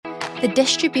The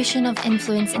distribution of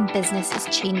influence in business is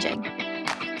changing,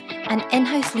 and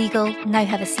in-house legal now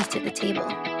have a seat at the table.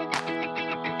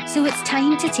 So it's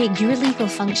time to take your legal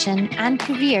function and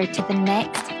career to the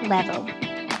next level.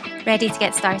 Ready to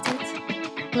get started?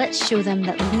 Let's show them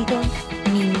that legal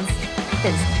means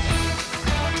business.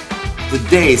 The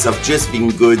days of just being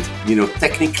good,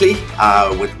 technically,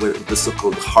 with the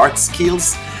so-called hard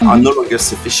skills are no longer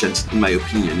sufficient, in my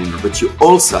opinion. But you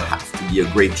also have to be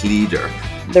a great leader.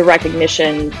 The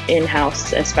recognition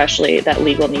in-house, especially, that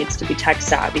legal needs to be tech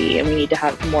savvy, and we need to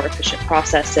have more efficient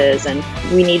processes, and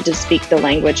we need to speak the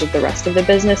language that the rest of the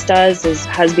business does,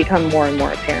 has become more and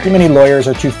more apparent. Too many lawyers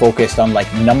are too focused on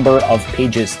number of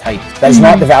pages typed. That is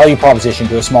not the value proposition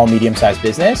to a small, medium-sized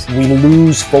business. We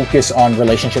lose focus on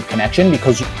relationship connection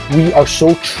because we are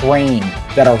so trained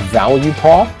that our value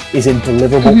prop is in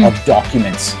deliverable of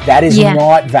documents. That is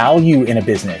not value in a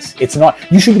business. It's not.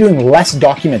 You should be doing less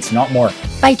documents, not more.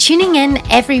 By tuning in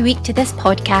every week to this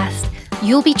podcast,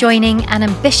 you'll be joining an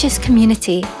ambitious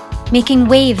community, making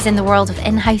waves in the world of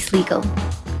in-house legal.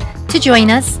 To join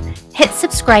us, hit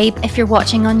subscribe if you're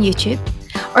watching on YouTube,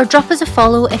 or drop us a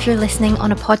follow if you're listening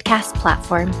on a podcast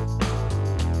platform.